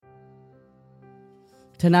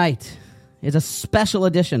tonight is a special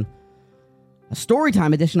edition, a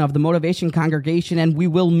storytime edition of the Motivation Congregation, and we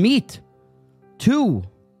will meet two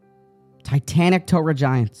titanic Torah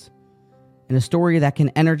giants in a story that can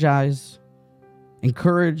energize,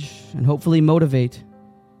 encourage, and hopefully motivate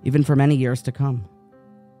even for many years to come.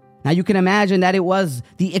 Now you can imagine that it was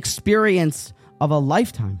the experience of a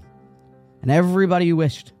lifetime, and everybody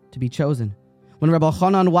wished to be chosen. When Rabbi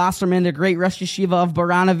Elchonon Wasserman, the great Rosh Yeshiva of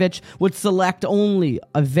Baranovich, would select only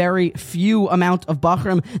a very few amount of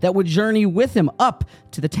Bachrim that would journey with him up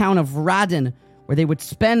to the town of Radin, where they would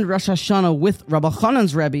spend Rosh Hashanah with Rabbi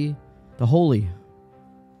Elchonon's Rebbe, the holy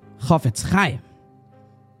Chofetz Chaim.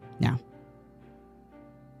 Now,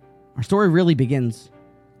 our story really begins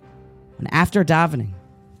when after davening,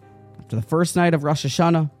 after the first night of Rosh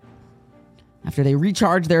Hashanah, after they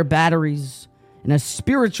recharge their batteries in a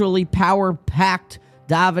spiritually power-packed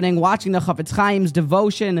davening, watching the Chofetz Chaim's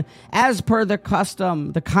devotion, as per the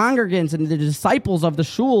custom, the congregants and the disciples of the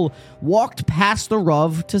shul walked past the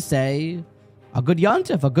Rav to say, a good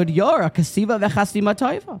yontif, a good yor, a kasiva v'chasima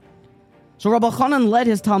toiva. So Rabbi Elchonon led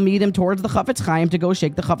his talmidim towards the Chofetz Chaim to go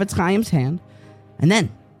shake the Chofetz Chaim's hand, and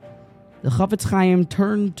then the Chofetz Chaim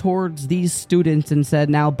turned towards these students and said,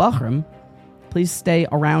 now, Bachrim, please stay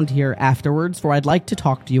around here afterwards, for I'd like to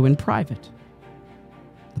talk to you in private.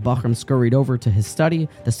 The Bachrim scurried over to his study,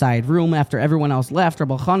 the side room, after everyone else left.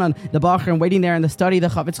 Rabbi Elchonon, the Bachrim waiting there in the study, the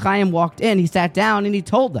Chofetz Chaim walked in, he sat down, and he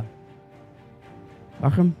told them,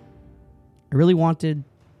 Bachrim, I really wanted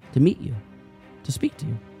to meet you, to speak to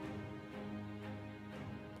you.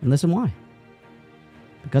 And listen why.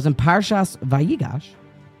 Because in Parshas Vayigash,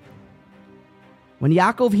 when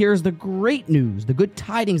Yaakov hears the great news, the good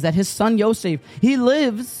tidings that his son Yosef, he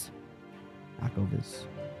lives, Yaakov is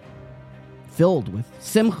filled with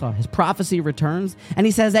simcha. His prophecy returns, and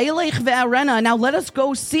he says, Eilech ve'arena, now let us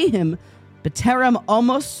go see him, b'terem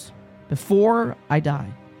amos, before I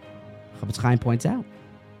die. Chofetz Chaim points out,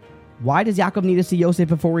 why does Yaakov need to see Yosef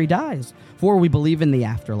before he dies? For we believe in the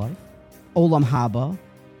afterlife, olam haba,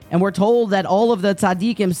 and we're told that all of the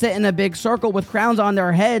tzaddikim sit in a big circle with crowns on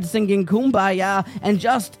their heads, singing kumbaya and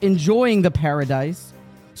just enjoying the paradise.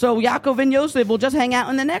 So Yaakov and Yosef will just hang out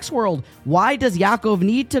in the next world. Why does Yaakov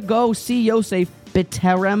need to go see Yosef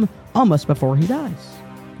b'terem amos, before he dies?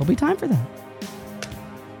 There'll be time for that.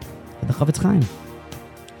 But the Chofetz Chaim,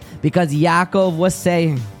 because Yaakov was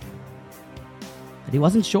saying that he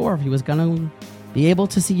wasn't sure if he was going to be able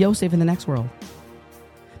to see Yosef in the next world.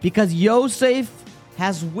 Because Yosef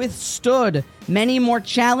has withstood many more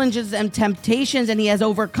challenges and temptations, and he has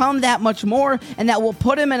overcome that much more, and that will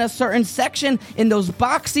put him in a certain section in those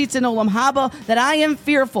box seats in Olam Haba, that I am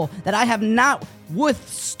fearful that I have not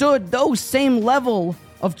withstood those same level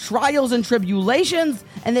of trials and tribulations,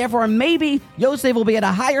 and therefore maybe Yosef will be at a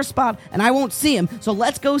higher spot and I won't see him. So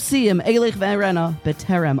let's go see him, Eilech ve'arena,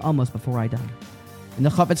 b'terem, almost before I die. And the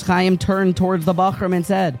Chofetz Chaim turned towards the Bachrim and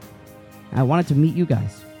said, I wanted to meet you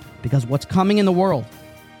guys, because what's coming in the world,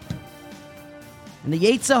 and the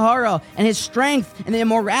Yetzer Hara, and his strength, and the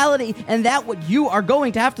immorality, and that what you are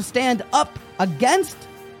going to have to stand up against,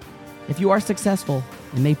 if you are successful,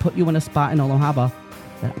 it may put you in a spot in Olam Haba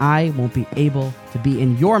that I won't be able to be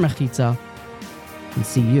in your mechitza and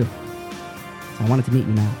see you. So I wanted to meet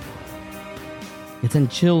you now. It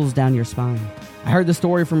sent chills down your spine. I heard the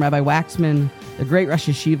story from Rabbi Waxman, the great Rosh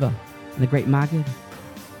Yeshiva, and the great Maggid.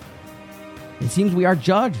 It seems we are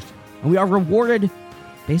judged and we are rewarded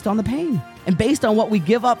based on the pain and based on what we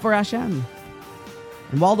give up for Hashem.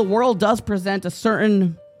 And while the world does present a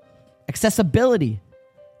certain accessibility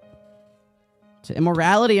to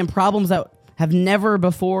immorality and problems that have never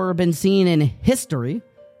before been seen in history,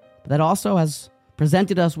 but that also has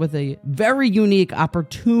presented us with a very unique,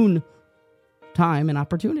 opportune time and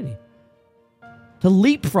opportunity to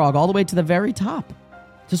leapfrog all the way to the very top,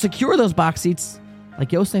 to secure those box seats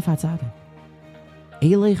like Yosef HaTzadik.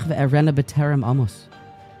 Eilech ve'arena b'terem amos.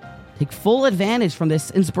 Take full advantage from this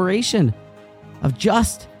inspiration of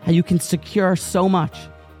just how you can secure so much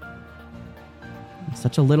in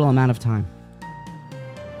such a little amount of time.